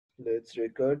Let's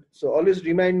record. So always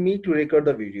remind me to record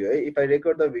the video. If I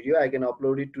record the video, I can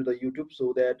upload it to the YouTube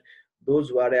so that those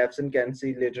who are absent can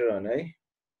see later on.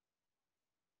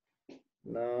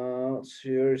 Now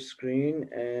share screen,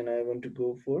 and I want to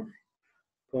go for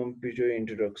computer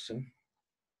introduction.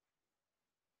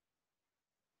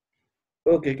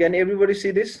 Okay, can everybody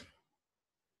see this?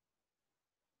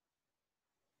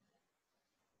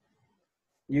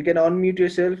 You can unmute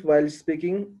yourself while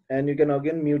speaking, and you can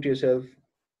again mute yourself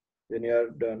when you are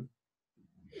done.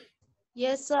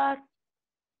 Yes, sir.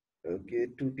 Okay,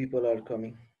 2 people are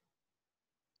coming.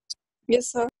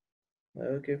 Yes, sir.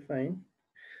 Okay, fine.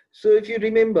 So if you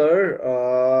remember,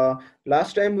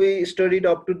 last time we studied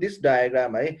up to this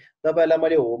diagram, तपाईलाई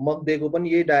मैले homework दिएको पनि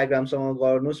यही डायग्रामसँग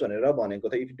गर्नुस् भनेर भनेको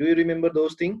थिएँ. Do you remember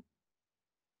those things?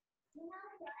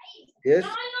 Yes.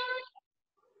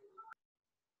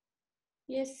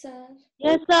 Yes, sir.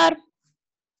 Yes, sir.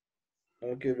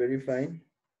 Okay, very fine.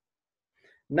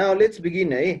 Now let's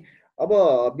begin.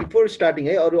 अब before starting,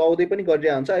 अरु आउँदै पनि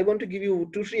गरिरहेको हुन्छ. I want to give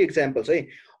you 2-3 examples.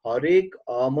 हरेक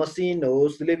मसिन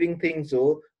होस्, लिभिङ थिङ्स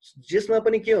हो, जसमा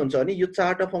पनि के हुन्छ भने यो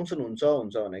 4टा फंक्सन हुन्छ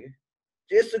भने के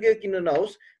जेसुकै किन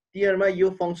नहोस् तिनीहरुमा यो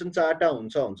फंक्सन 4टा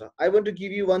हुन्छ. I want to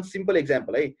give you one simple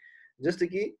example. जस्तो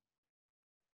कि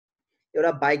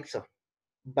एउटा बाइक छ,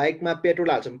 बाइकमा petrol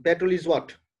हाल्छौं. Petrol is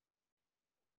what?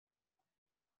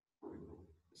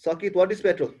 सकित, what is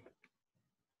petrol?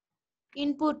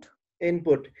 Input.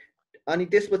 Input. अनि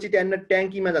त्यसपछि त्यहाँनिर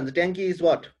ट्याङ्कीमा जान्छ. ट्याङ्की इज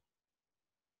व्हाट?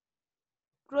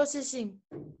 Processing.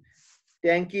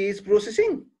 ट्याङ्की इज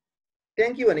प्रोसेसिङ.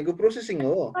 ट्याङ्की भनेको प्रोसेसिङ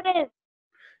हो.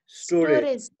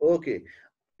 स्टोरेज. ओके,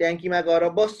 ट्याङ्कीमा गएर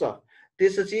बस्छ.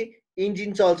 त्यसपछि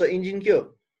इन्जिन चल्छ. इन्जिन के हो?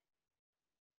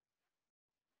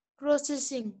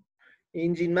 Processing.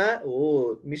 इन्जिनमा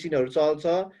हो मेसिनहरु चल्छ,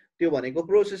 त्यो भनेको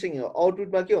प्रोसेसिङ हो.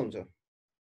 आउटपुटमा के हुन्छ?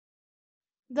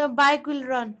 The bike will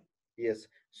run. Yes.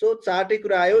 So 4टै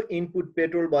कुरा आयो. इनपुट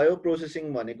पेट्रोल भयो,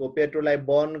 प्रोसेसिङ भनेको पेट्रोललाई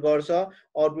बर्न गर्छ,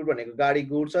 आउटपुट भनेको गाडी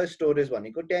गुड्छ, स्टोरेज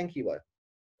भनेको ट्याङ्की भयो.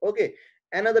 Okay,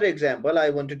 another example I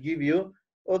want to give you.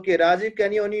 Okay, Rajiv,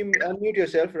 can you unmute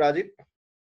yourself, Rajiv?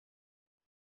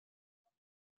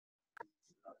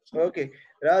 Okay,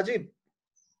 Rajiv.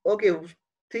 Okay,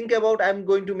 think about I'm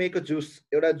going to make a juice.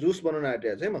 एउटा juice बनाउन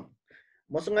आँटेको छु है म.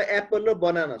 मसँग एप्पल र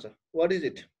बनाना छ. What is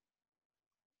it?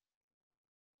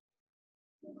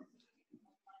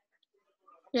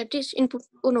 That is input.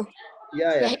 Oh no.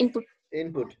 Yeah, input.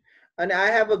 Input. And I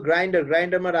have a grinder.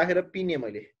 Grinder मा राखेर पिने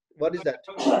मैले. What is that?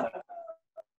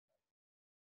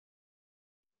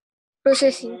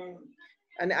 Processing.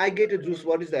 And I get a juice.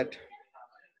 What is that?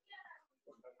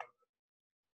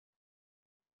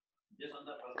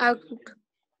 Output.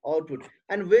 Output.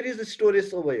 And where is the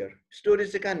storage over here?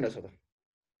 Storage चाहिँ कहाँनिर छ त?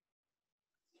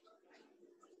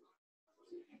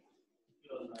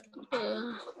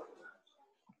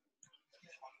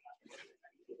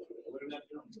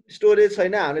 Storage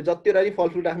छैन. हामीले जतिवटा नि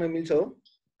फलफुल राख्न मिल्छ हो,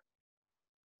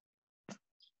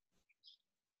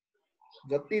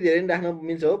 जति धेरै नि राख्न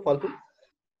मिल्छ हो फलफुल.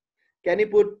 Can you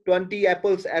put 20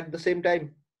 apples at the same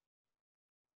time?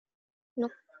 No.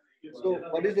 So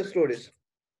what is the storage?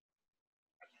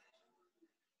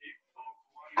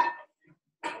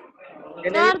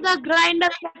 Sir, the grinder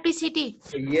capacity.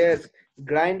 Yes,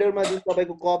 grinder मा जुन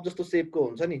तपाईको कप जस्तो शेपको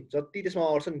हुन्छ नि, जति त्यसमा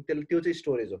अट्छ नि त्यो चाहिँ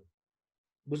स्टोरेज हो.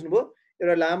 बुझ्नुभयो?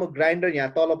 एउटा लामो ग्राइन्डर यहाँ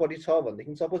तलपट्टि छ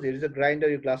भनेदेखि सपोज हेर चाहिँ ग्राइन्डर,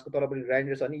 यो ग्लासको तलपट्टि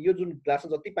ग्राइन्डर छ नि, यो जुन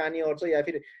ग्लासमा जति पानी अट्छ या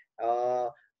फिर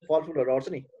फलफुलहरु अट्छ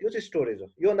नि, त्यो चाहिँ स्टोरेज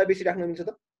हो. यो भन्दा बेसी राख्न मिल्छ त?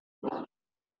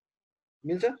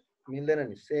 मिल्छ? मिल्दैन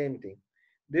नि. Same thing.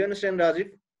 Do you understand,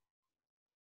 Rajiv?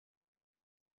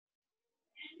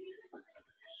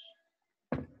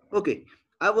 Okay,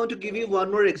 I want to give you one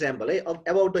more example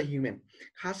about the human.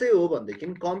 खासै हो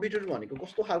भनेदेखि कम्प्युटर भनेको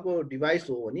कस्तो खालको डिभाइस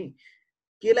हो भने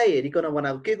केलाई हेरिकन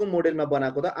बनाएको, केको मोडेलमा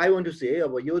बनाएको त? I want to say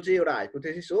अब यो चाहिँ एउटा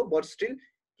हाइपोथेसिस हो, बट स्टिल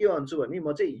के भन्छु भने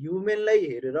म चाहिँ ह्युमनलाई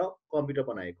हेरेर कम्प्युटर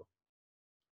बनाएको.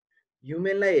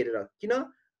 ह्युमनलाई हेरेर. किन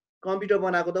कम्प्युटर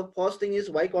बनाएको त? First thing is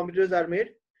why computers are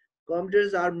made.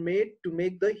 Computers are made to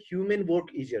make the human work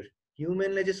easier.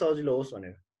 ह्युमनलाई चाहिँ सजिलो होस्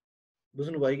भनेर.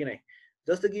 बुझ्नु भयो कि नै?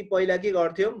 जस्तो कि पहिला के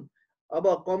गर्थ्यौं, अब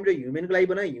कम्प्युटर ह्युमनको लागि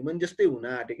बनाए, ह्युमन जस्तै हुन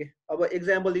आँट्यो के. अब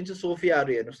एक्जाम्पल दिन्छु,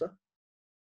 सोफियाहरु हेर्नुस् त,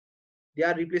 दे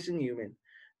आर रिप्लेसिङ ह्युमन.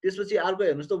 त्यसपछि अर्को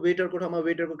हेर्नुस् त, वेटरको ठाउँमा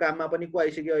वेटरको काममा पनि को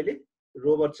आइसक्यो अहिले?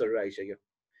 रोबोट्सहरु आइसक्यो.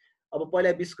 अब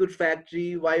पहिला बिस्कुट फ्याक्ट्री,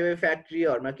 वाइवाई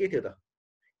फ्याक्ट्रीहरुमा के थियो त?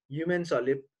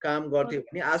 ह्युमन्सहरुले काम गर्थ्यो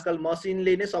भने आजकल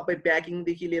मसिनले नै सबै प्याकिङ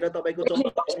देखि लिएर तपाईको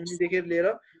चम्पा देखि लिएर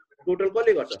टोटल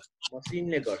कसले गर्छ?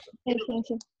 मसिनले गर्छ.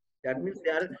 That means they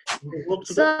are work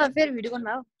to Sir, fair video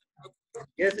now.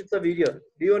 Yes, it's a video.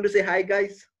 Do you want to say hi,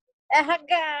 guys? Hi,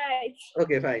 guys.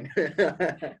 Okay, fine.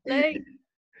 Like.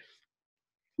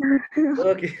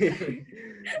 Okay.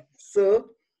 So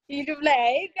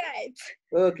guys.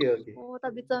 okay.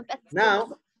 Now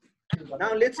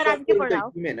let's talk about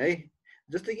the human है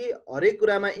जस्तै कि हरेक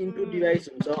कुरामा input device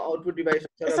हुन्छ output device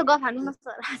हुन्छ यसो गफ हान्नु न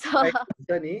सर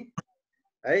हुन्छ नि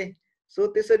है सो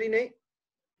त्यसरी नै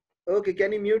okay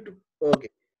can you mute okay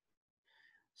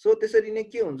so त्यसरी नै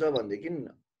के हुन्छ भन्देखि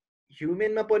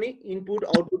ह्युमनमा पनि इनपुट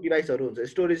आउटपुट डिभाइसहरू हुन्छ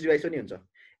स्टोरेज डिभाइस पनि हुन्छ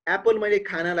एप्पल मैले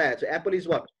खाना ल्याएको छु Apple is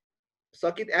what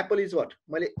सकित Apple is what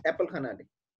मैले एप्पल खाना ल्याएँ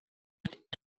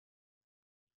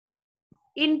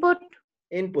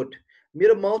इनपुट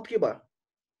मेरो माउथ के भयो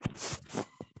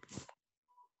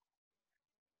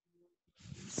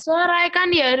Sir, I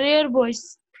can hear your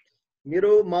voice.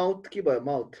 मेरो माउथ के भयो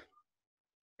mouth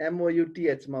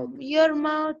MOUTH mouth Your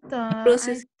mouth.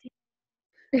 Processing.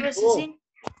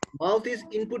 Mouth is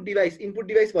input device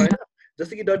भएन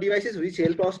जस्तो कि the devices which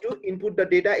help us to input the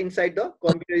data inside the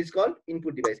computer is called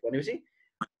input device भनेपछि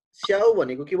स्याउ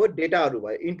भनेको के भयो डेटाहरु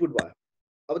भयो इनपुट भयो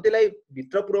अब त्यसलाई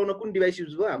भित्र पुर्याउन कुन डिभाइस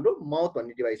युज भयो हाम्रो माउथ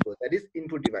भन्ने डिभाइस भयो दैट इज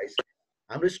इनपुट डिभाइस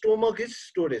हाम्रो stomach is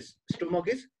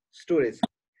storage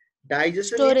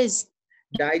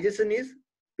digestion is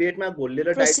पेटमा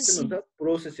घोल्लेर डाइजेसन हुन्छ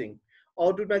प्रोसेसिङ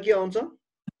आउटपुटमा के आउँछ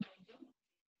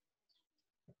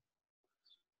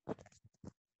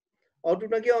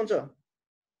आउटपुटमा के आउँछ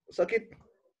सकित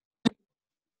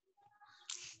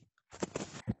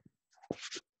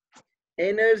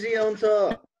एनर्जी आउँछ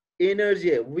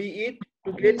energy we it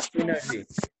to get energy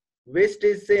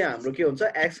wastage चाहिँ हाम्रो के हुन्छ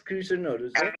एक्सक्रिसनहरु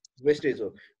चाहिँ वेस्टेज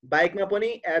हो बाइकमा पनि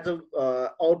एज अ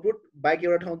आउटपुट बाइक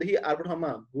एउटा ठाउँदेखि अर्को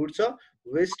ठाउँमा घुर्छ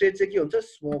वेस्टेज चाहिँ के हुन्छ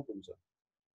स्मोक हुन्छ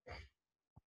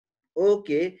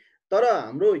ओके तर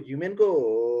हाम्रो ह्युमनको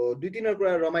दुई तीनवटा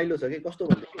कुरा रमाइलो छ कि कस्तो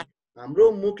भन्दाखेरि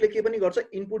हाम्रो मुखले के पनि गर्छ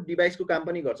इनपुट डिभाइसको काम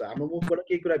पनि गर्छ हाम्रो मुखबाट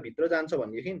केही कुरा भित्र जान्छ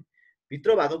भनेदेखि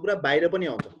भित्र भएको कुरा बाहिर पनि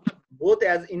आउँछ both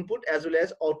as input as well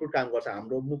as output काम गर्छ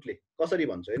हाम्रो मुखले कसरी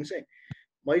भन्छ हेर्नुस् है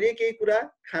मैले केही कुरा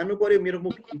खानु पर्यो मेरो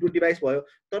मुख इनपुट डिभाइस भयो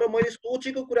तर मैले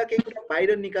सोचेको कुरा केही कुरा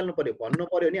बाहिर निकाल्नु पर्यो भन्नु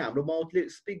पर्यो नि हाम्रो माउथले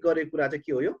स्पिक गरेको कुरा चाहिँ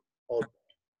के हो यो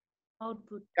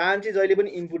आउटपुट कान चाहिँ जहिले पनि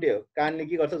इनपुटै हो कानले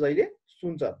के गर्छ जहिले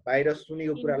सुन्छ बाहिर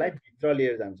सुनेको कुरालाई भित्र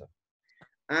लिएर जान्छ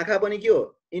आँखा पनि के हो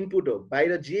इनपुट हो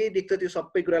बाहिर जे देख्छ त्यो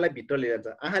सबै कुरालाई भित्र लिएर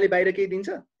जान्छ आँखाले बाहिर केही दिन्छ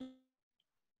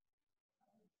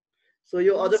सो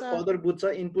यो अझ फर्दर बुझ्छ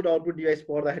इनपुट आउटपुट डिभाइस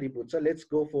पढ्दाखेरि बुझ्छ let's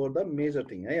go for the major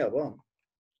thing है अब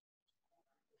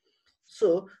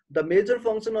So the major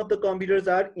function of the computers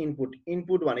are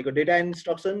input भनेको data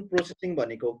instruction processing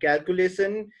भनेको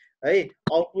calculation है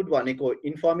output भनेको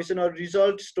information or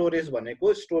result storage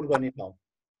भनेको store गर्ने ठाउँ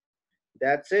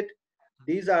that's it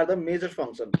these are the major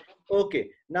function okay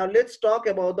now let's talk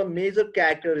about the major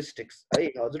characteristics है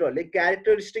हजुरहरुले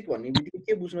characteristic भन्ने बित्तिकै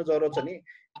के बुझ्न जरुरत छ नि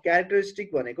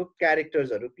characteristic भनेको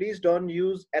characters हरु please don't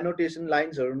use annotation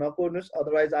lines हरु नकोर्नुस्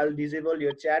otherwise I'll disable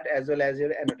your chat as well as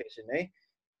your annotation है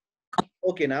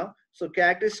Okay now, so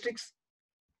characteristics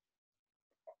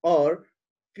or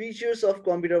features of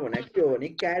computer भनेको के हो भने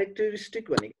characteristic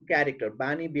भनेको character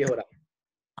बानी बेहोरा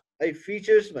है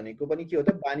features भनेको पनि के हो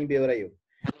त बानी बेहोरा हो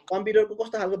कम्प्युटरको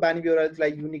कस्तो खालको बानी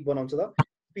बेहोरालाई युनिक बनाउँछ त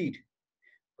speed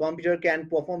computer can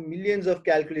perform millions of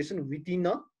calculation within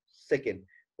a second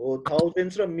हो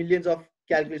thousands र millions of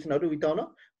calculation हरु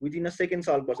within a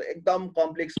second solve गर्छ एकदम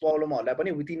complex problem हरुलाई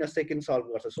पनि within a second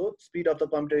solve गर्छ so speed of the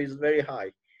computer is very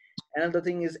high Another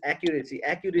thing is accuracy.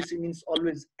 Accuracy means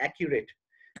always accurate.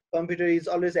 Computer is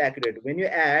always accurate. When you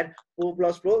add 4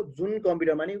 plus 4, जुन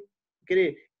computer मा नि के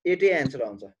रे 8 answer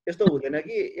आउँछ यस्तो हुँदैन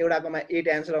कि एउटाकोमा 8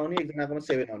 answer आउने एकजनाकोमा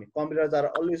 7 आउने computers are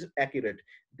always accurate.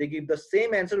 They give the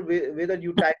same answer whether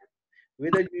you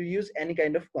use any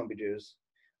kind of computers.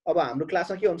 अब हाम्रो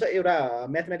क्लासमा के हुन्छ एउटा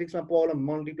म्याथमेटिक्समा प्रब्लम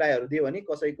मल्टिप्लाईहरु दियो भने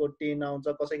कसैको 10 आउँछ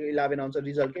कसैको 11 आउँछ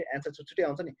रिजल्ट के आन्सर छुट्टै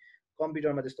आउँछ नि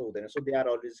कम्प्युटरमा त्यस्तो हुँदैन so they are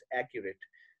always accurate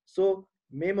So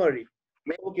memory.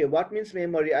 Okay, what means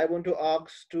memory? I want to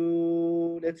ask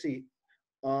to let's see.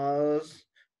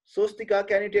 Sostika,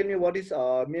 can you tell me what is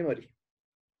memory?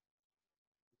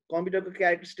 Computer ko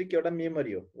characteristic एउटा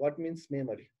memory हो. What means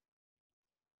memory?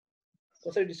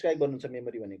 कसरी describe गर्नुहुन्छ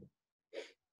memory भनेको?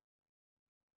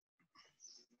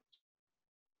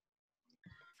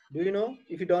 Do you know?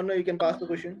 If you don't know, you can pass the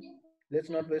question. Let's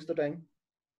not waste the time.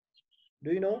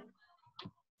 Do you know?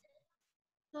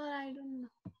 Sir, I don't know.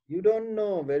 You don't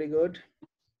know. Very good.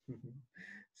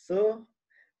 So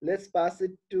let's pass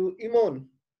it to Imon.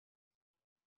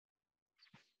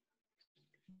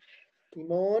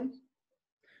 Imon,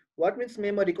 what means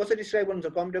memory? How to describe one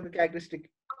computer characteristic?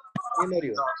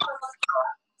 Memory.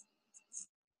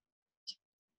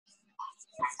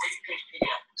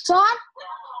 Sir,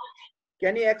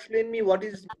 can you explain me what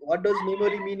does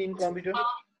memory mean in computer?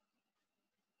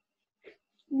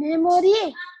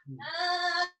 Memory.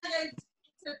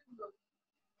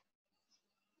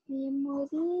 Memory.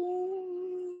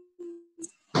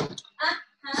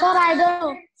 Sir, I don't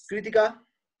know. Kritika,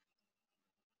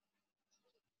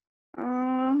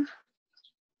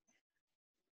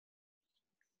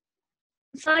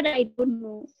 Sir, I don't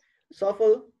know.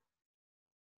 Safal,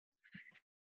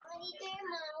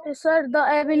 Sir,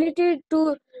 the ability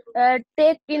to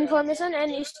take information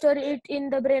and store it in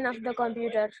the brain of the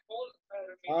computer.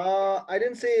 I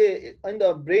didn't say in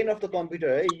the brain of the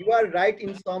computer. You are right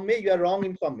in some way, you are wrong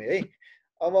in some way.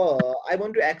 अब I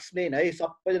want to explain है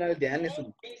सबैजनाले ध्यानले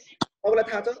सुन्नु तपाईलाई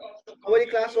थाहा छ तपाईले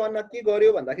class 1 मा के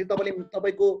गर्यो भन्दाखेरि तपाईले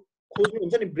तपाईको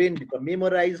खोज्नुहुन्छ नि ब्रेन भित्र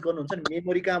मेमोराइज गर्नुहुन्छ नि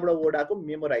मेमोरी कहाँबाट वर्ड आको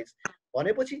मेमोराइज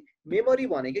भनेपछि मेमोरी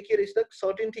भनेको के रहेछ त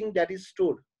certain thing that is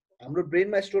stored हाम्रो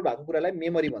ब्रेनमा स्टोर भएको कुरालाई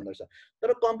मेमोरी भन्दछ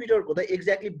तर कम्प्युटरको त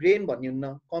एक्ज्याक्टली ब्रेन भन्ने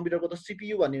हुन्न कम्प्युटरको त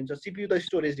सीपीयू भन्ने हुन्छ सीपीयू त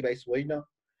स्टोरेज डिभाइस होइन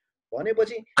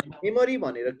भनेपछि मेमोरी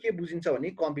भनेर के बुझिन्छ भने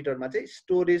कम्प्युटरमा चाहिँ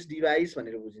स्टोरेज डिभाइस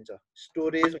भनेर बुझिन्छ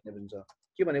स्टोरेज भनेर बुझिन्छ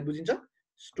के भनेर बुझिन्छ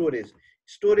स्टोरेज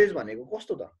स्टोरेज भनेको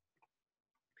कस्तो त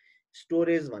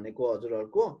स्टोरेज भनेको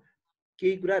हजुरहरुको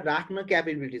केही कुरा राख्न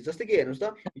क्यापेबिलिटी जस्तै कि हेर्नुस्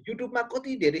त युट्युबमा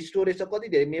कति धेरै स्टोरेज छ कति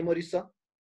धेरै मेमोरी छ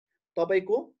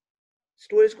तपाईको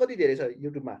स्टोरेज कति धेरै छ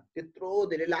युट्युबमा त्यत्रो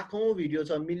धेरै लाखौं भिडियो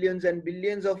छ millions and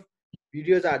billions of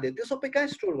videos are there त्यो सबै कहाँ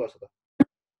स्टोर गर्छ त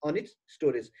on its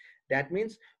storage that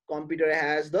means computer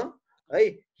has the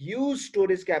huge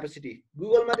storage capacity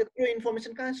Google मा त्यत्रो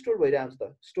इन्फर्मेसन कहाँ स्टोर भइरहेको छ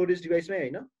त स्टोरेज डिभाइसमै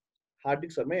हैन हार्ड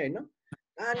डिस्कहरुमै हैन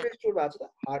कहाँनिर स्टोर भएको छ त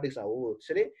हार्ड डिस्क हो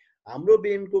त्यसैले हाम्रो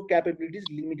ब्रेनको क्यापेबिलिटिज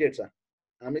लिमिटेड छ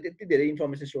हामीले त्यति धेरै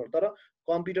इन्फर्मेसन स्टोर तर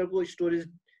कम्प्युटरको स्टोरेज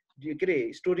के रे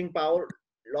storing power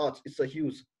lots it's a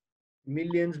huge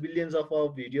millions billions of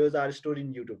videos are store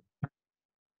in YouTube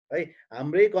है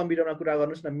हाम्रै कम्प्युटरमा कुरा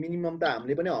गर्नुस् न मिनिमम त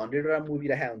हामीले पनि 100 वटा मुभी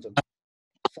राखेका हुन्छौं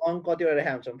सङ कतिवटा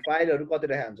राखेका हुन्छौं फाइलहरु कति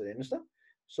राखेका हुन्छौं हेर्नुस् त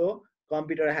so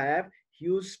computer have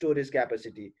huge storage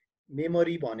capacity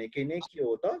memory भनेकै नै के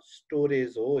हो त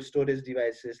स्टोरेज हो स्टोरेज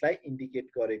डिभाइसेसलाई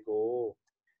इन्डिकेट गरेको हो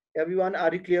everyone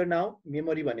are you clear now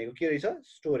memory भनेको के रहेछ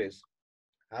स्टोरेज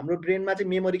हाम्रो ब्रेनमा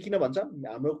चाहिँ मेमोरी किन भन्छ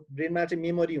हाम्रो ब्रेनमा चाहिँ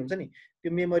मेमोरी हुन्छ नि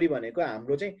त्यो मेमोरी भनेको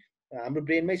हाम्रो चाहिँ हाम्रो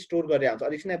ब्रेनमै स्टोर गरेर हुन्छ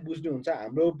अलिकति बुझ्नुहुन्छ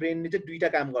हाम्रो ब्रेनले चाहिँ दुईटा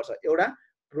काम गर्छ एउटा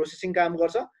प्रोसेसिङ काम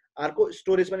गर्छ अर्को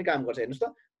स्टोरेज पनि काम गर्छ हेर्नुस् त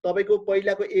तपाईको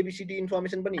पहिलाको एबीसीडी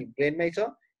इन्फर्मेसन पनि ब्रेनमै छ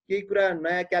केही कुरा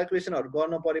नयाँ क्याल्कुलेसनहरु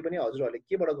गर्न परे पनि हजुरहरुले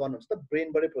केबाट गर्नुहुन्छ त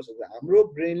ब्रेनबाटै प्रोसेस गर्छ हाम्रो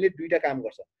ब्रेनले दुईटा काम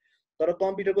गर्छ तर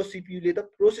कम्प्युटरको सीपीयू ले त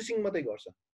प्रोसेसिङ मात्रै गर्छ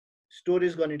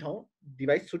स्टोरेज गर्ने ठाउँ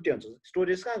डिभाइस छुट्टै हुन्छ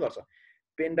स्टोरेज कहाँ गर्छ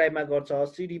पेन ड्राइभमा गर्छ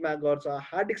सीडी मा गर्छ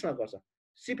हार्ड डिस्कमा गर्छ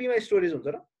सीपीयू मा स्टोरेज हुन्छ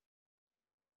र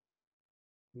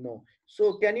No. So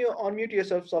can you unmute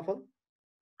yourself, Safal?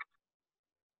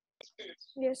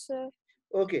 Yes, sir.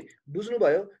 Okay. बुझ्नु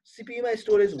भयो सीपीयू मा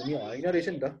स्टोरेज हुने हैन रहेछ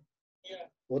नि त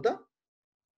हो त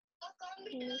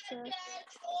Yes, sir.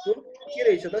 सो के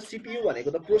रहेछ त सीपीयू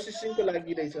भनेको त प्रोसेसिङको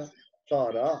लागि रहेछ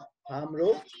तर हाम्रो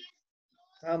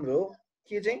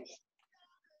के चाहिँ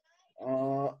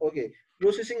ओके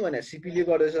प्रोसेसिङ भने सीपीयू ले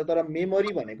गर्दैछ तर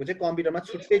मेमोरी भनेको चाहिँ कम्प्युटरमा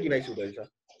छुट्टै डिभाइस हुँदै छ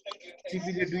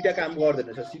सीपीयू ले दुईटा काम गर्दैन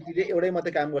छ सीपीयू ले एउटै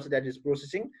मात्रै काम गर्छ दैट इज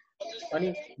प्रोसेसिङ अनि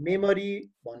मेमोरी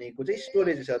भनेको चाहिँ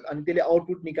स्टोरेज छ अनि त्यसले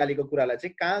आउटपुट निकालेको कुरालाई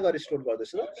चाहिँ कहाँ गएर स्टोर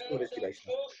गर्दैछ त स्टोरेज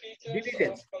डिभाइसमा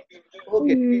डिलिजेन्स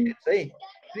ओके डिलिजेन्स है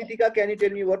Kritika can you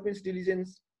tell me what means diligence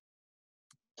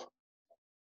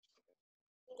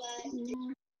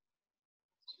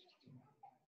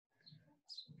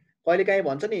कहिले काहीँ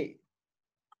भन्छ नि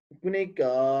कुनै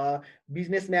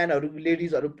बिजनेसम्यानहरु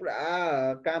लेडिजहरु पुरा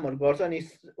कामहरु गर्छ अनि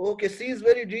okay C is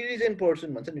very diligent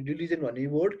person भन्छ नि डिलिजेन्ट भन्ने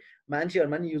वर्ड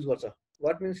मान्छेहरुमा नि युज गर्छ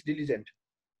what means diligent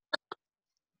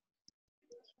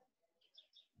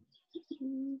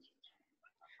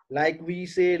like we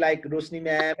say like Rosni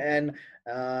ma'am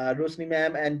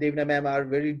and Devna ma'am are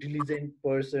very diligent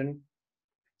person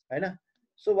right na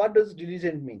so what does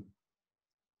diligent mean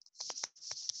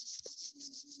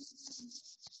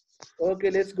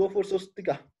okay let's go for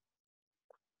Swastika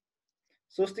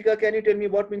can you tell me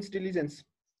what means diligence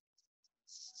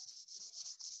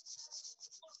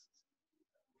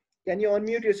can you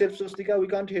unmute yourself Swastika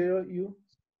we can't hear you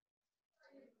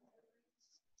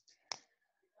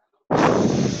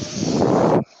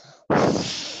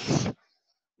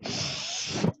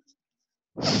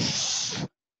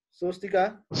Swastika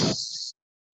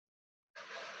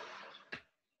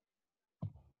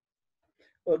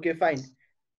okay fine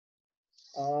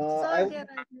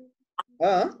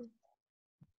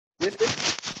yes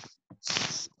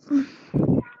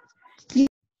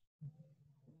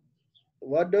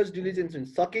what does diligence mean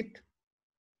Sakit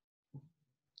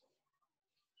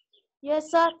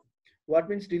Yes, sir. what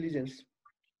means diligence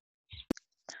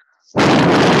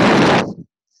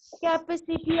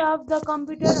capacity of the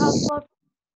computer of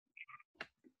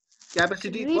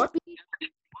Capacity what?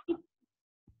 repeat.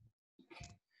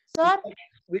 Sir,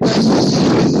 We can. sir,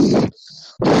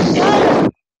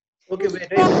 Okay, use wait,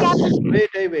 the capacity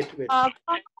wait. computer.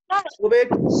 Oh, wait.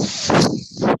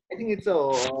 I think it's a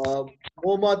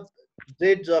Mohammad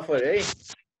Z Jafar, hey.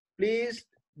 Please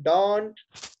don't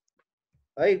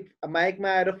है माइकमा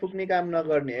आएर फुक्ने काम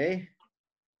नगर्ने है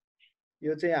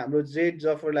यो चाहिँ हाम्रो Z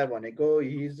जफरलाई भनेको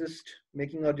he is just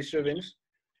making a disturbance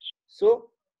so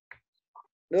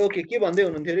okay के भन्दै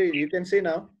हुनुहुन्थ्यो रे you can say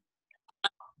now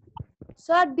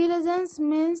Sir, diligence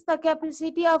means the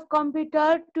capacity of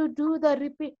computer to do the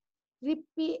repeat.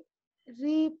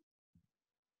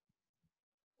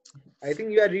 I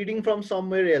think you are reading from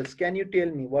somewhere else. Can you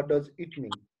tell me what does it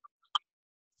mean?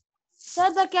 Sir,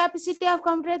 the capacity of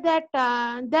computer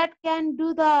that can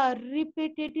do the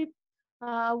repetitive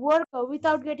work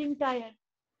without getting tired.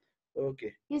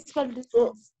 Okay. Physical So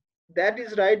distance. that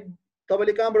is right.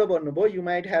 तपाईले कहाँबाट भन्नुभयो? You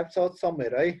might have searched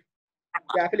somewhere, है?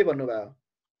 कि आफैले भन्नुभयो?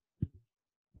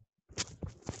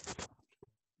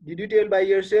 Did you tell by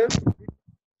yourself?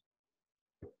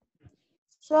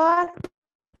 Sir.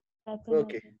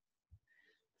 Okay.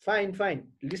 Fine.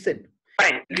 Listen.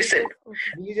 Listen.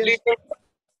 Diligence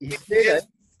is there,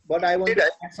 but I want to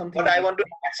add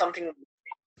something.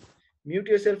 Mute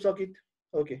yourself, Sakit.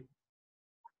 Okay.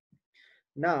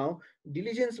 Now,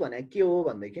 diligence भने के हो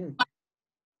भन्देखि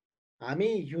हामी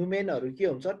ह्युमनहरु के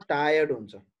हुन्छ टायर्ड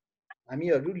हुन्छ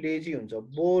हामीहरु लेजी हुन्छ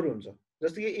बोर हुन्छ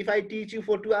जस्तै कि if I teach you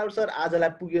for 2 hours sir आजलाई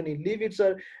पुग्यो नि लिभ इट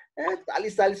सर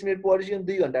 40 मिनेट पढ्छु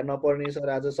 2 घण्टा नपढ्ने सर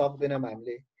आज सक्दैनौं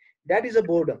हामीले दैट इज अ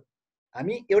बोर्डम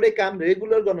हामी एउटै काम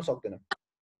रेगुलर गर्न सक्दैनौं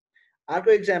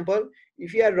अर्को example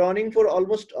if you are running for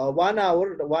almost 1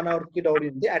 our के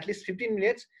दौडिनु एटलिस्ट 15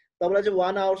 मिनेट्स तपाईलाई चाहिँ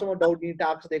 1 आवरसम्म दौडिने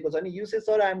टास्क दिएको छ नि you say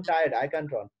sir I am tired I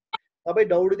can't run तपाई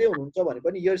दौडिदै हुनुहुन्छ भने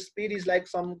पनि your speed is like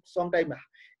some time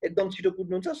एकदम छिटो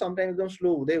कुद्नुहुन्छ सम टाइम एकदम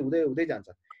स्लो हुँदै जान्छ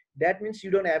that means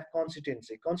you don't have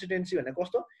consistency भने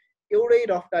कस्तो एउटै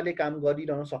रफ्तारले काम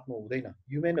गरिरहन सक्नु हुँदैन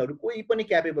ह्युमनहरु कोही पनि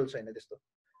क्यापेबल छैन त्यस्तो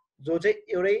जो चाहिँ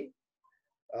एउटै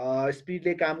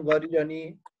स्पिडले काम गरिरहने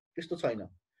त्यस्तो छैन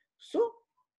सो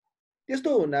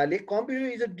त्यस्तो हुनाले computer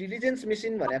is a diligence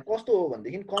machine भने कस्तो हो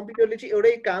भन्देखि कम्प्युटरले चाहिँ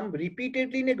एउटै काम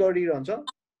रिपिटेडली नै गरिरहन्छ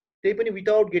त्यही पनि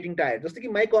विदाउट गेटिङ टायर्ड जस्तो कि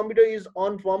my computer is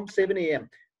an from 7 AM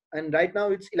and right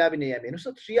now it's 11 AM हेर्नुहोस्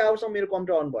न 3 आवरसम्म मेरो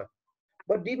कम्प्युटर अन भयो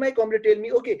but did my computer tell me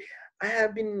okay I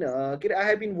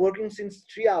have been working since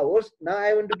 3 hours now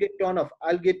I want to get turn of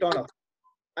I will get turn of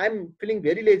I am feeling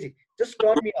very lazy just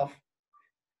turn me of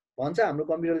भन्छ हाम्रो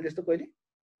कम्प्युटरले त्यस्तो कहिले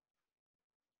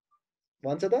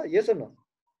भन्छ त यस no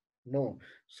no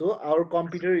so our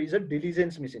computer is a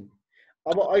diligence machine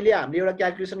अब अहिले हामीले एउटा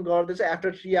क्याल्कुलेसन गर्दैछ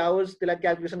आफ्टर 3 आवर्स त्यसलाई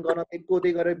क्याल्कुलेसन गर्न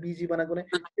कोदै गरेर बिजी बनाएको नै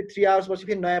त्यो 3 आवर्स पछि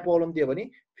फेरि नयाँ प्रब्लम दियो भने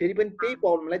फेरि पनि त्यही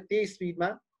प्रब्लमलाई त्यही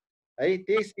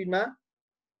स्पिडमा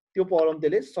त्यो प्रब्लम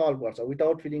त्यसले सल्भ गर्छ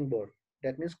without feeling bore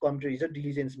that means computer is a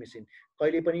diligence machine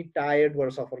कहिले पनि टायर्डबाट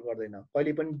सफर गर्दैन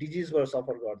कहिले पनि डिजिजबाट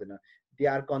सफर गर्दैन दे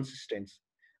आर कन्सिस्टेन्ट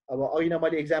अब अहिले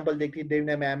मैले एक्जाम्पल दिएको थिएँ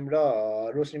देवना म्याम र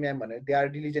रोशनी म्याम भनेर दे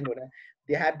आर डिलिजेन्ट भनेर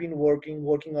they have been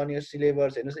working on your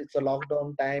syllabus हेर्नुहोस् it's a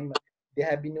lockdown time they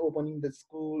have been opening the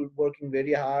school working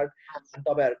very hard and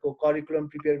तपाईहरुको करिकुलम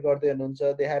प्रिपेयर गर्दै हुनुहुन्छ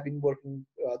they have been working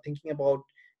thinking about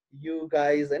you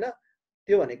guys हैन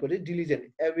त्यो भनेको चाहिँ diligent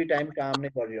every time काम नै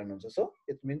गरिरहनुहुन्छ so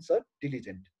it means a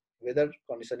diligent whether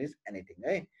condition is anything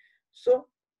है so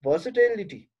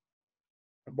versatility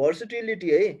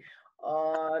है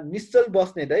निश्चल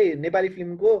बस्नेत है नेपाली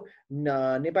फिल्मको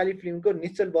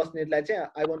निश्चल बस्नेतलाई चाहिँ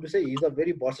I want to say he is a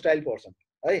very versatile person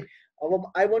है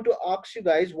अब I want to ask you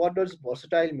guys what does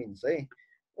versatile means है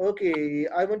okay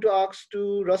I want to ask to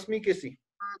Rashmi KC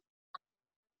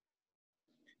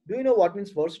do you know what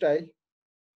means versatile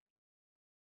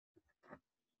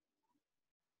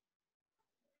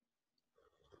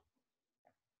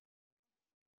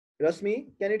Rashmi,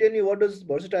 can you tell me what does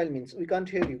versatile means? We can't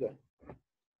hear you, guys.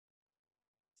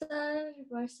 Sir,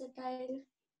 versatile.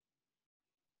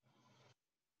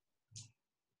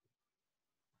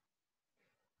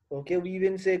 Okay, we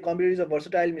even say computer is a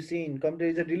versatile machine. Computer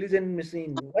is a diligent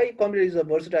machine. Why computer is a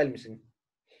versatile machine?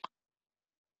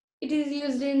 It is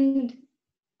used in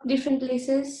different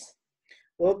places.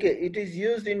 Okay, it is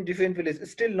used in different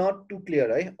places. Still not too clear,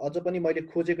 right? अझ पनि मैले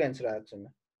खोजेको answer आएको छैन.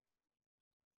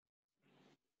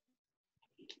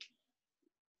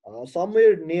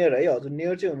 Somewhere near है हजुर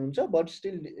near चाहिँ हुनुहुन्छ but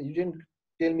still you didn't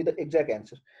tell me the exact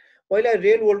answer. पहिला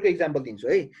real world को example दिन्छु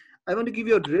है. I want to give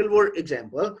you a real world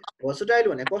example. Versatile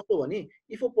भने कस्तो भने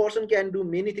if a person can do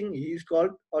many things he is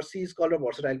called or she is called a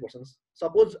versatile person.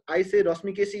 Suppose I say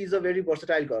Rashmi Kesi is a very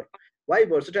versatile girl. Why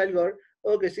versatile girl?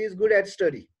 Okay, she is good at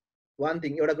study. One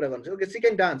thing, एउटा कुरा गर्नु छ. Okay, she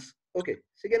can dance. Okay,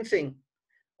 she can sing.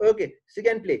 Okay, she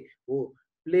can play. Oh,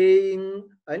 playing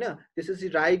हैन, त्यसपछि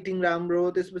writing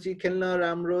राम्रो, त्यसपछि खेल्न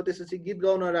राम्रो, त्यसपछि गीत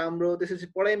गाउन राम्रो, त्यसपछि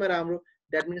पढाइमा राम्रो.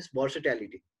 That means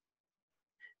versatility.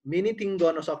 Many things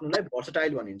गर्न सक्नुलाई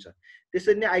versatile भनिन्छ.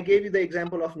 त्यसरी नै I gave you the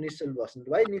example of Nishal Vasnet.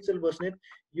 Why Nishal Vasnet?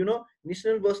 You know,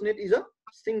 Nishal Vasnet is a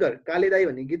singer. काले दाई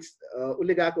भन्ने गीत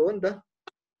उसले गाएको हो नि त.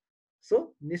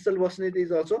 So Nishal Vasnet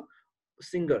is also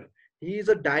singer. He is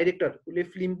a director. उसले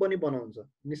फिल्म पनि बनाउँछ.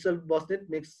 Nishal Vasnet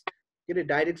makes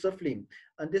directs a film.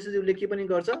 And this is उसले के पनि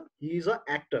गर्छ? He is a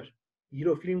actor.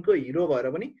 Hero, film को hero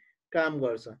भएर पनि काम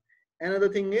गर्छ. Another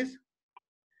thing is,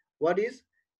 what is?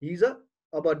 He is a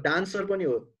dancer पनि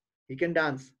हो. He can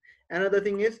dance. Another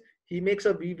thing is, he makes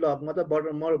a vlog.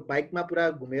 मतलब बाइकमा पुरा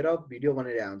घुमेर भिडियो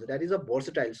बनाइरहेको हुन्छ. That is a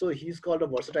versatile. So he is called a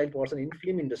versatile person in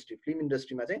film industry. Film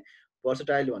industry मा चाहिँ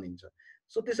versatile भनिन्छ.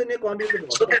 So त्यसरी नै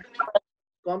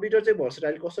कम्प्युटर चाहिँ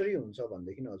versatile कसरी हुन्छ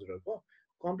भन्देखि हजुरहरुको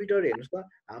कम्प्युटर हेर्नुस् त,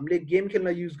 हामीले गेम खेल्न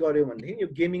युज गर्यो भनेदेखि यो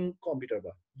गेमिङ कम्प्युटर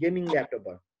भयो, गेमिङ ल्यापटप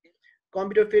भयो.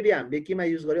 कम्प्युटर फेरि हामीले केमा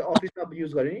युज गर्यो? अफिसमा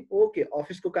युज गर्यो नि. ओके,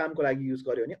 अफिसको कामको लागि युज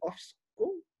गर्यो भने अफिसको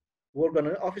वर्क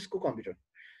गर्न अफिसको कम्प्युटर.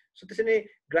 सो त्यसरी नै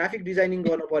ग्राफिक डिजाइनिङ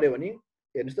गर्नु पर्यो भने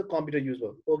हेर्नुस् त कम्प्युटर युज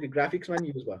भयो. ओके, ग्राफिक्समा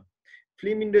नि युज भयो.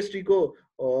 फिल्म इन्डस्ट्रीको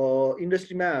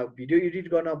इन्डस्ट्रीमा भिडियो एडिट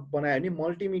गर्न बनायो भने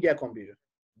multimedia computer.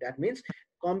 That means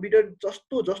computer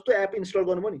जस्तो एप इन्स्टल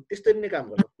गर्नुभयो नि त्यस्तै नै काम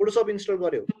गर्छ. फोटोसप इन्स्टल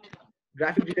गर्यो,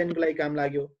 ग्राफिक डिजाइनिङको लागि काम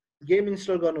लाग्यो. गेम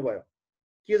इन्स्टल गर्नुभयो,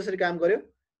 के जसरी काम गर्यो?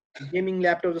 गेमिङ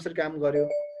ल्यापटप जसरी काम गर्यो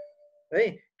है.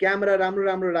 क्यामेरा राम्रो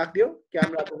राम्रो राखिदियो,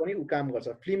 क्यामेराको पनि उ काम गर्छ.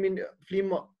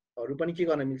 फिल्महरु पनि के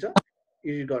गर्न मिल्छ?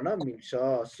 एडिट गर्न मिल्छ.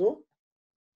 So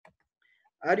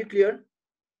are you clear?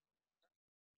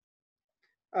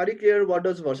 Are you clear what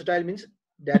does versatile means?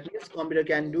 That means computer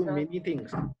can do many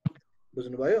things.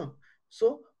 बुझ्नुभयो?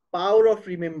 So power of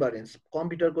remembrance.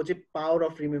 Computer को चाहिँ power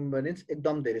of remembrance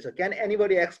एकदम धेरै छ. Can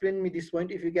anybody explain me this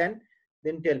point? If you can,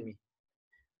 then tell me.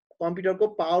 Computer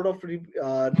को power of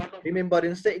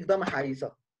remembrance चाहिँ एकदम high छ.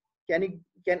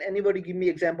 Can anybody give me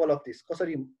example of this?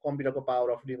 कसरी computer को power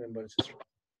of remembrance is?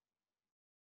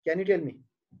 Can you tell me?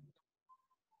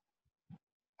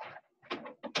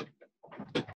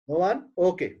 No one?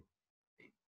 Okay.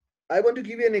 I want to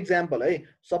give you an example.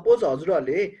 Suppose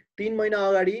हजुरहरुले 3 महिना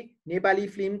अगाडि Nepali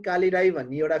film काले दाई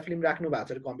भन्ने एउटा फिल्म राख्नु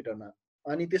भएको छ कम्प्युटरमा.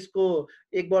 अनि त्यसको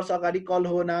 1 वर्ष अगाडि कल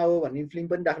हो ना हो भन्ने फिल्म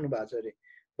पनि राख्नु भएको छ अरे.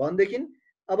 भनेदेखि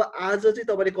अब आज चाहिँ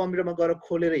तपाईले कम्प्युटरमा गएर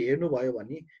खोलेर हेर्नु भयो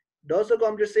भने does the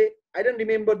computer say I don't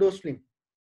remember those film?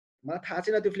 मलाई थाहा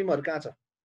छैन त्यो फिल्महरु कहाँ छ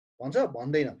भन्छ?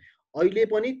 भन्दैन. अहिले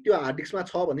पनि त्यो हार्ड डिस्कमा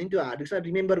छ भने त्यो हार्ड डिस्कमा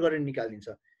रिमेम्बर गरेर निकाल्दिन्छ.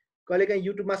 कहिलेकाहीँ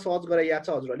युट्युबमा सर्च गरेर याद छ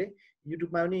हजुरहरुले?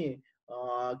 युट्युबमा पनि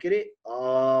के रे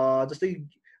जस्तै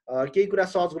केही कुरा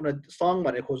सर्च गर्न सङ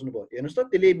भनेर खोज्नु भयो, हेर्नुस् त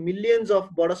त्यसले मिलियन्स अफ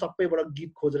बाट सबैबाट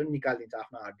गीत खोजेर निकाल्दिन्छ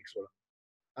आफ्नो हार्ड डिस्कबाट,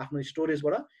 आफ्नो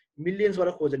स्टोरेजबाट मिलियन्सबाट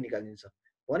खोजेर निकाल्दिन्छ.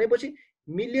 भनेपछि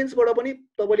मिलियन्सबाट पनि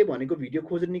तपाईले भनेको भिडियो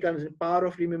खोजेर निकाल्नु. पावर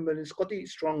अफ रिमेम्बरेन्स कति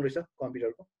स्ट्रङ रहेछ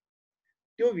कम्प्युटरको.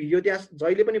 त्यो भिडियो त्यहाँ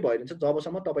जहिले पनि भइरहन्छ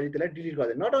जबसम्म तपाईले त्यसलाई डिलिट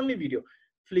गर्दैन. Not only video,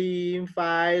 film,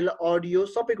 file, audio,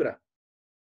 सबै कुरा.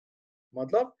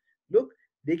 मतलब look,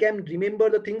 they can remember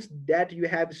the things that you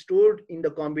have stored in the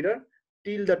computer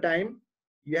till the time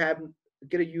you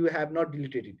have not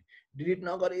deleted it. Delete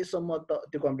नगरेसम्म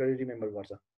त्यो कम्प्युटरले रिमेम्बर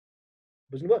गर्छ.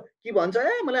 बुझ्नुभयो? के भन्छ?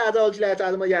 मलाई आज अल्छी लागेछ,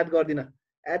 आज म याद गर्दिन.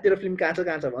 तेरो फिल्म कहाँ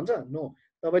छ भन्छ? नो,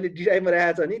 तपाईले ड्राइभमा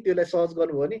राखेको छ नि, त्यसलाई सर्च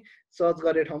गर्नुभयो नि, सर्च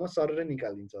गरेर ठाउँमा सररै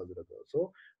निकाल्दिन्छ हजुरहरुको. So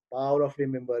power of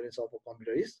remembrance of a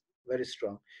computer is very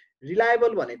strong.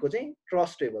 Reliable भनेको चाहिँ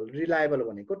ट्रस्टेबल. रिलायबल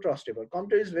भनेको trustable.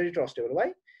 Computer is very trustable.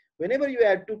 Why? Whenever you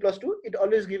add 2 plus 2, it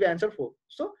always give answer 4.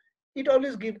 So it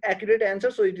always give accurate answer.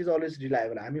 So it is always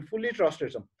reliable. हामी fully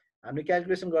trusted छौं. हामीले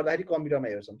calculation गर्दाखेरि कम्प्युटरमा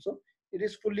हेर्छौं. So it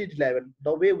is fully reliable.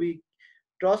 The way we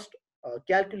trust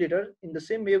calculator, in the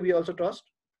same way we also trust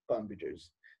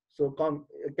computers. So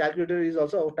calculator is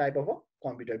also a type of a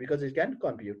computer because it can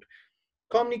compute.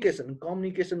 Communication.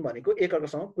 Communication भनेको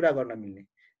एकअर्कासँग कुरा गर्न मिल्ने.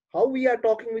 How we are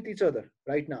talking with each other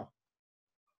right now?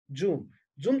 Zoom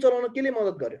चलाउन केले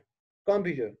मद्दत गर्यो?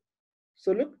 Computer.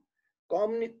 So look,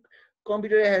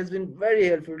 computer has been very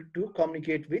helpful to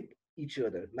communicate with each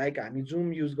other. Like हामी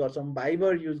Zoom use गर्छौं,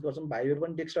 Viber use गर्छौं, Viber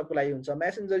पनि डेस्कटप को लागि हुन्छ,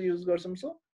 Messenger use गर्छौं.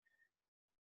 So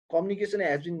communication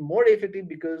has been more effective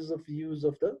because of use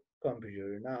of the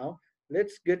computer. Now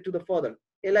let's get to the further.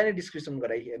 यसलाई नै डिस्क्रिप्सन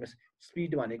गराइ हेर्नुस्.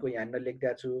 स्पिड भनेको यहाँनिर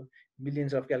लेख्दा छु.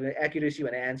 Millions of calculate. एक्युरेसी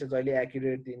भने आन्सर जहिले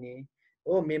एक्युरेट दिने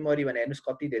हो. मेमोरी भने हेर्नुस्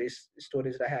कति धेरै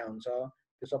स्टोरेज राखेको हुन्छ,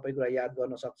 त्यो सबै कुरा याद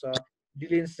गर्न सक्छ.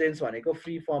 Diligence भनेको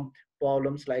free from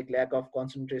problems like lack of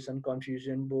concentration,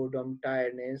 confusion, boredom,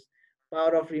 tiredness.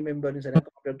 Power of remembrance and a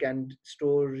computer can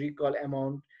store, recall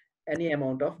any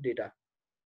amount of data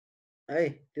है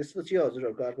त्यसपछि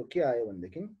हजुरहरुको अर्को के आयो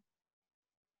भन्देखि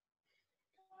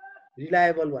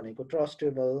रिलायबल भनेको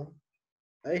ट्रस्टेबल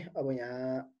है अब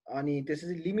यहाँ अनि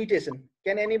त्यसपछि limitation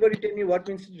can anybody tell me what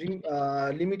means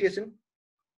limitation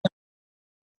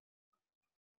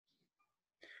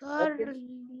Sir,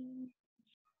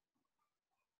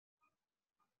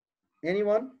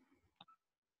 anyone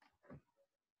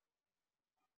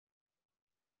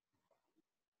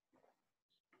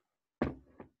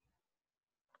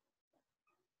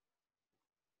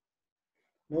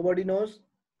nobody knows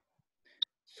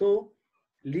so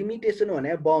limitation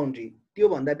भने बाउन्ड्री त्यो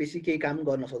भन्दा बेसी केही काम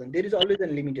गर्न सक्दैन there is always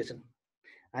an limitation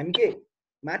हामी के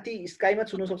माथि स्काईमा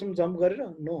छुन सक्छौं जम्प गरेर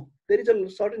no there is a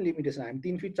certain limitation हामी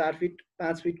 3 फिट 4 फिट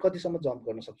 5 फिट कतिसम्म जम्प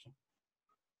गर्न सक्छौं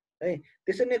है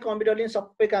त्यसैले नै कम्प्युटरले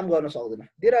सबै काम गर्न सक्दैन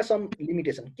देयर आर सम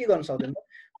लिमिटेसन के गर्न सक्दैन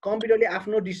कम्प्युटरले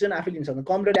आफ्नो डिसिजन आफै लिन सक्दैन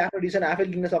कम्प्युटरले आफ्नो डिसिजन आफै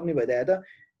लिन सक्ने भइदिए त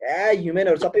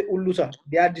ह्युमनहरु सबै उल्लु छ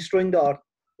they are destroying the earth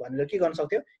भनेर के गर्न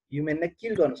सक्थ्यो ह्युमनलाई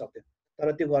किल गर्न सक्थ्यो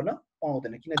तर त्यो गर्न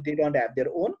पाउँदैन किन they don't have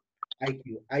their own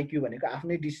IQ भनेको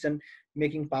आफ्नै डिसिजन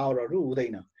मेकिङ पावरहरु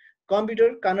हुँदैन computer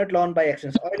cannot learn by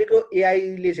actions अहिलेको एआई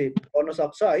ले चाहिँ गर्न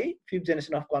सक्छ है 5th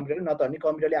जेनेरेसन अफ कम्प्युटर न त अनि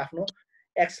कम्प्युटरले आफ्नो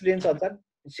एक्सपिरियन्स अनुसार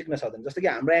सिक्न सक्दैन जस्तो कि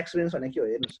हाम्रो एक्सपिरियन्स भने के हो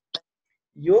हेर्नुस्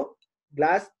यो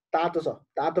ग्लास तातो छ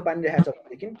तातो पानी राखेको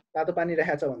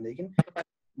छ भनेदेखि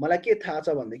मलाई के थाहा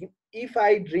छ भनेदेखि if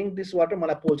I drink this water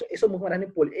मलाई पोल्छ यसो मुखमा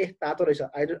राख्ने पोल तातो रहेछ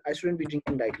I shouldn't be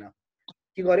ड्रिंकिङ right now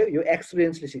के गर्यो यो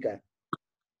एक्सपिरियन्सले सिकायो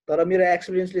तर मेरो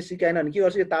एक्सपिरियन्सले सिकाएन भने के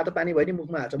गर्छ यो तातो पानी भयो नि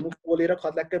मुखमा हाल्छ मुख पोलेर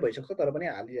खतलाक्कै भइसक्छ तर पनि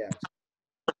हालिरहेको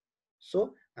छ सो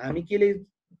हामी केले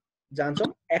जान्छौं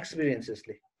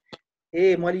एक्सपिरियन्सेसले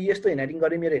मैले यस्तो हेन्डराइटिङ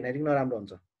गरे मेरो हेन्डराइटिङ नराम्रो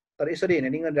हुन्छ तर यसरी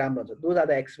हेन्डराइटिङ गर्ने राम्रो हुन्छ दोज आर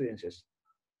द एक्सपिरियन्सेस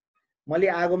मैले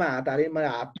आगोमा हात हाले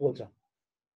मलाई हात पोल्छ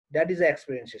दैट इज द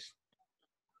एक्सपिरियन्सेस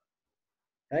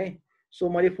है सो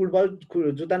मैले फुटबल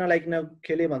जुत्ता नलाइकन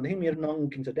खेले भनेदेखि मेरो नङ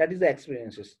उकिन्छ दैट इज द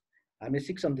एक्सपिरियन्सेस हामीले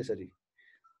सिक्छौं त्यसरी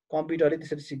कम्प्युटरले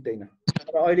त्यसरी सिक्दैन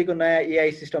तर अहिलेको नयाँ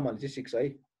एआई सिस्टमहरुले चाहिँ सिक्छ है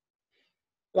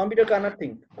कम्प्युटर क्यानट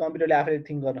थिंक कम्प्युटरले आफैले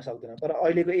थिंक गर्न सक्दैन तर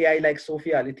अहिलेको एआई लाइक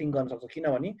सोफियाले थिंक गर्न सक्छ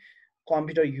किनभने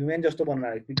कम्प्युटर ह्युमन जस्तो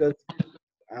बनाएको बिकज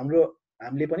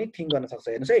हामीले पनि थिंक गर्न सक्छ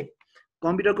हेर्नुस् है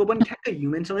कम्प्युटरको पनि ठ्याक्कै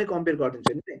ह्युमनसँगै कम्पेयर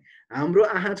गरिदिन्छ नि हाम्रो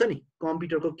आँखा छ नि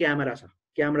कम्प्युटरको क्यामेरा छ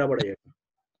क्यामेराबाट हेर्नु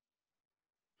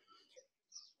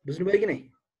बुझ्नुभयो कि नै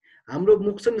हाम्रो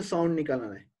मुख छ नि साउन्ड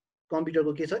निकाल्नलाई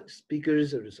कम्प्युटरको के छ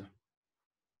स्पिकर्सहरु छ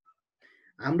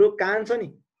हाम्रो कान छ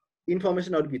नि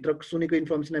इन्फर्मेसनहरु भित्र सुनेको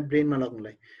इन्फर्मेसनलाई ब्रेनमा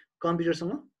लगाउनलाई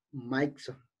कम्प्युटरसँग माइक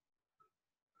छ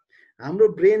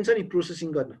हाम्रो ब्रेन छ नि प्रोसेसिङ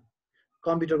गर्न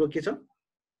कम्प्युटरको के छ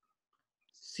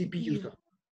सीपीयू छ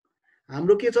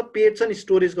हाम्रो के छ पेट छ नि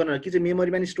स्टोरेज गर्न के चाहिँ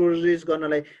मेमोरीमा नि स्टोरेज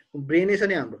गर्नलाई ब्रेनै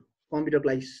छ नि हाम्रो कम्प्युटरको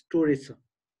लागि स्टोरेज छ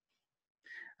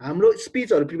हाम्रो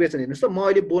स्पीचहरु प्रिपेयर छ हेर्नुस् त म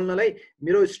अहिले बोल्नलाई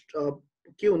मेरो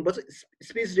के हुनुपर्छ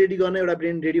स्पीच रेडी गर्न एउटा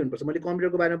ब्रेन रेडी हुनुपर्छ मैले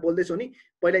कम्प्युटरको बारेमा बोल्दै छु नि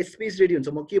पहिला स्पीच रेडी हुन्छ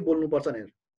म के बोल्नु पर्छ भनेर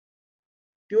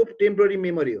त्यो टेम्पोररी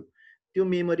मेमोरी हो त्यो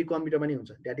मेमोरी कम्प्युटरमा नि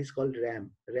हुन्छ दैट इज कल्ड र्याम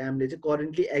र्यामले चाहिँ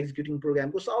करेन्टली एक्जिक्युटिङ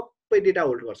प्रोग्रामको सबै डेटा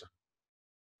होल्ड गर्छ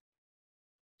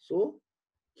सो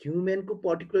ह्युमनको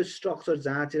पर्टिकुलर स्ट्रक्चर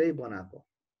जाँचेरै बनाएको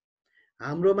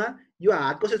हाम्रोमा यो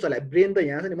हात कसरी चलायो ब्रेन त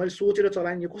यहाँ छ नि मैले सोचेर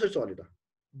चलाएँ यो कसरी चल्यो त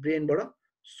ब्रेनबाट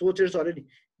सोचेर चल्यो नि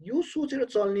यो सोचेर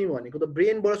चल्ने भनेको त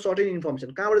ब्रेनबाट सर्टेन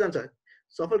इन्फर्मेसन कहाँबाट जान्छ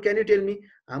सफल क्यान यु टेल मी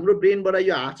हाम्रो ब्रेनबाट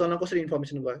यो हात चल्न कसरी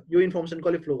इन्फर्मेसन गयो यो इन्फर्मेसन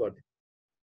कसले फ्लो गर्दै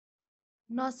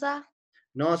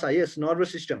नसा यस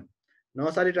नर्भस सिस्टम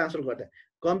नसाले ट्रान्सफर गर्दा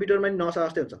कम्प्युटरमा नि नसा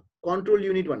जस्तै हुन्छ कन्ट्रोल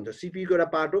युनिट भन्छ सीपीयू को एउटा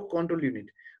पार्ट हो control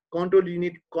unit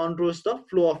controls the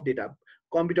flow of data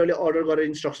कम्प्युटरले order गरेर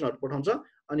इन्स्ट्रक्सनहरु पठाउँछ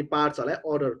अनि पार्ट्सहरुलाई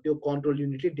अर्डर त्यो कन्ट्रोल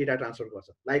युनिटले डेटा ट्रान्सफर गर्छ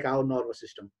like our nervous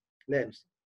system lens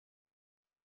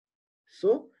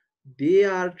so they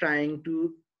are trying to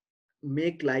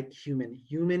make like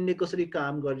ह्युमनले कसरी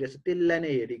काम गरिरहेछ त्यसलाई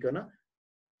नै हेरिकन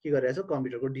के गरिरहेछ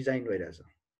कम्प्युटरको डिजाइन भइरहेछ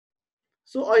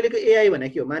सो अहिलेको एआई भने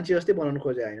के हो मान्छे जस्तै बनाउन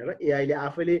खोजे हैन र एआईले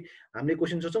आफैले हामीले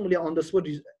क्वेशन सोध्छौं उले अन द स्पोट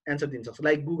एन्सर दिन सक्छ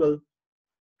लाइक गुगल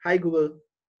हाई गुगल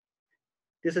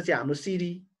त्यसपछि हाम्रो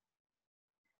सिरी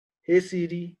हे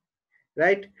सिरी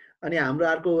राइट अनि हाम्रो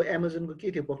अर्को अमेजनको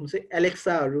के थियो पक्नु चाहिँ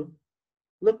एलेक्साहरु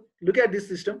look at this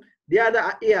system they are the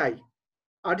AI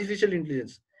artificial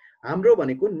intelligence हाम्रो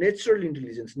भनेको नेचुरल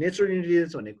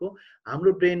इन्टेलिजेन्स भनेको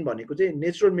हाम्रो ब्रेन भनेको चाहिँ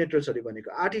नेचुरल मेटेरियल्सहरु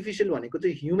भनेको आर्टिफिशियल भनेको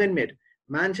चाहिँ ह्युमन मेड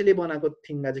मान्छेले बनाएको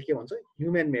थिङमा चाहिँ के भन्छ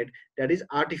human made that is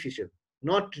artificial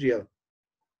not real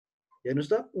हेर्नुस्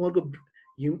त उनको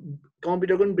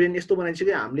कम्प्युटरको ब्रेन यस्तो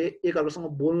बनाइसक्यो हामीले एकअर्कासँग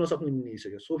बोल्न सक्ने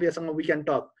बनिसक्यो सोफियासँग वी क्यान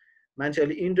टक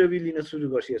मान्छेहरुले इन्टरभ्यु लिन सुरु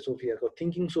गर्छ सोफियाको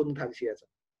थिंकिङ सोध्न थालिसकेको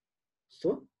छ so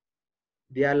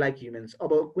they are like humans.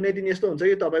 अब कुनै दिन यस्तो हुन्छ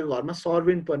कि तपाईँको घरमा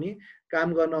सर्भेन्ट पनि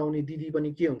काम गर्न आउने दिदी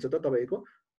पनि के हुन्छ त तपाईँको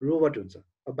रोबोट हुन्छ।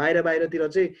 अब बाहिरतिर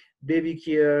चाहिँ बेबी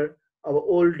केयर अब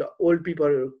ओल्ड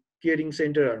पिपल केयरिङ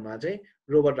सेन्टरहरूमा चाहिँ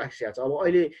रोबोट राखिसकेको छ। अब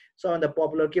अहिले सबभन्दा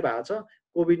पपुलर के भएको छ,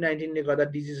 कोभिड-19ले गर्दा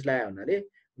डिजिज ल्यायो हुनाले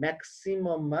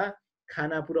म्याक्सिमममा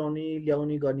खाना पुर्याउने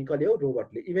ल्याउने गर्ने कसले हो,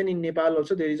 रोबोटले। Even in Nepal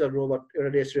also there is a robot, एउटा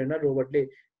रेस्टुरेन्टमा रोबोटले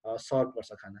सर्भ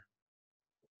गर्छ खाना।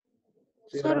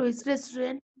 Sir, which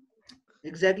restaurant?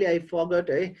 Exactly I फरगट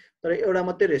है, तर एउटा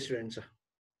मात्रै रेस्टुरेन्ट छ।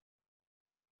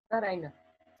 Sir, I know.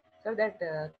 Sir, that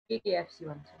KKFC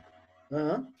one.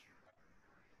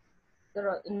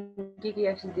 Sir, in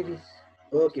KKFC there is.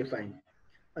 Okay fine.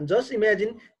 अनि जस्ट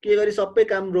इमेजिन के गरी सबै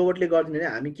काम रोबोटले गरिदिने भने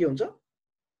हामी के हुन्छ,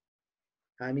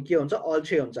 हामी के हुन्छ,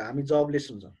 अल्छे हुन्छ, हामी जबलेस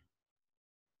हुन्छ।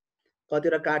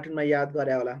 कतिवटा कार्टुनमा याद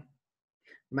गरे होला,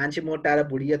 मान्छे मोटाएर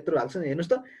भुँडी यत्रो हाल्छ नि।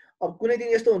 हेर्नुहोस् त, अब कुनै दिन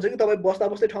यस्तो हुन्छ कि तपाईँ बस्दा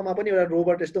बस्दै ठाउँमा पनि एउटा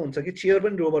रोबोट यस्तो हुन्छ कि चेयर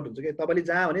पनि रोबोट हुन्छ कि तपाईँले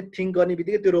जहाँ भने थिङ्क गर्ने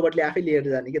बित्तिकै त्यो रोबोटले आफै लिएर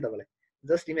जाने कि तपाईँलाई।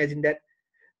 Just imagine that.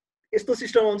 यस्तो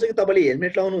सिस्टम आउँछ कि तपाईँले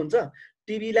हेलमेट लाउनुहुन्छ,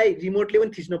 टिभीलाई रिमोटले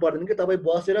पनि थिच्नु पर्दैन कि तपाईँ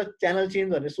बसेर च्यानल चेन्ज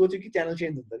भनेर सोच्यो कि च्यानल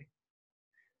चेन्ज हुन्छ कि।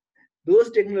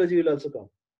 Those technology will also com.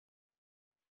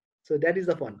 So that is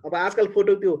the fun. अब आजकल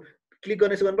फोटो त्यो क्लिक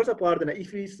गर्ने यसो गर्नुपर्छ पर्दैन,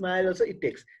 if you smile also it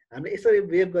takes. हामीले यसरी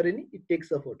वेभ गऱ्यो नि, it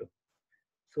takes the photo.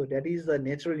 So that is the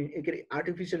natural के अरे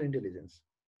आर्टिफिसियल इन्टेलिजेन्स।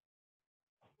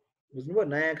 बुझ्नुभयो,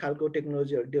 नयाँ खालको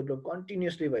टेक्नोलोजीहरू डेभलप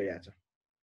कन्टिन्युसली भइरहेछ।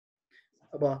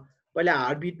 अब पहिला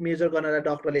हार्टबिट मेजर गर्नलाई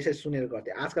डक्टरले यसरी सुनेर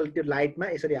गर्थे, आजकल त्यो लाइटमा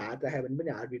यसरी हात राख्यो भने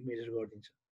पनि हार्टबिट मेजर गरिदिन्छ।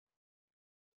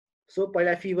 सो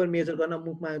पहिला फिभर मेजर गर्न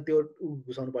मुखमा त्यो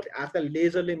घुसाउनु पर्थ्यो, आजकल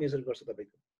लेजरले मेजर गर्छ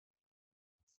तपाईँको।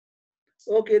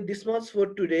 Okay, this much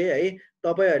for today है।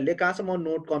 तपाईँहरूले कहाँसम्म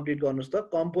नोट कम्प्लिट गर्नुहोस् त,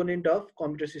 कम्पोनेन्ट अफ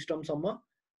कम्प्युटर सिस्टमसम्म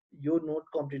यो नोट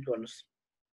कम्प्लिट गर्नुहोस्।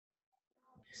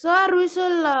 Sir, we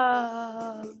shall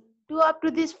do up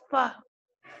to this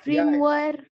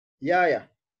firmware. Yeah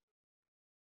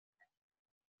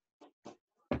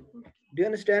do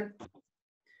understand?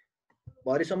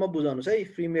 भरिसम्म बुझाउनुहोस् है,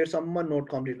 फ्रीमेयरसम्म नोट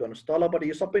कम्प्लिट गर्नुहोस्। तलपट्टि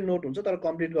यो सबै नोट हुन्छ तर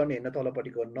कम्प्लिट गर्ने होइन,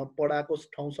 तलपट्टिको नपढाएको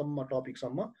ठाउँसम्म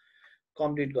टपिकसम्म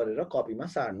कम्प्लिट गरेर कपीमा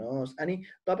सार्नुहोस्। अनि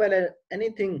तपाईँलाई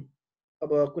एनिथिङ अब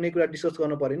कुनै कुरा डिस्कस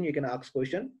गर्नु पर्यो नि, you can ask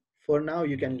question. For now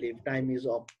you can leave, time is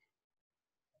up.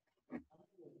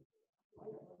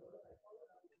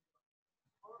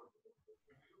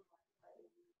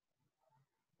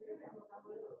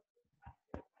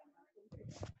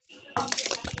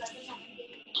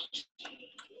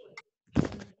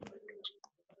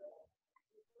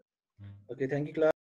 Okay, thank you class.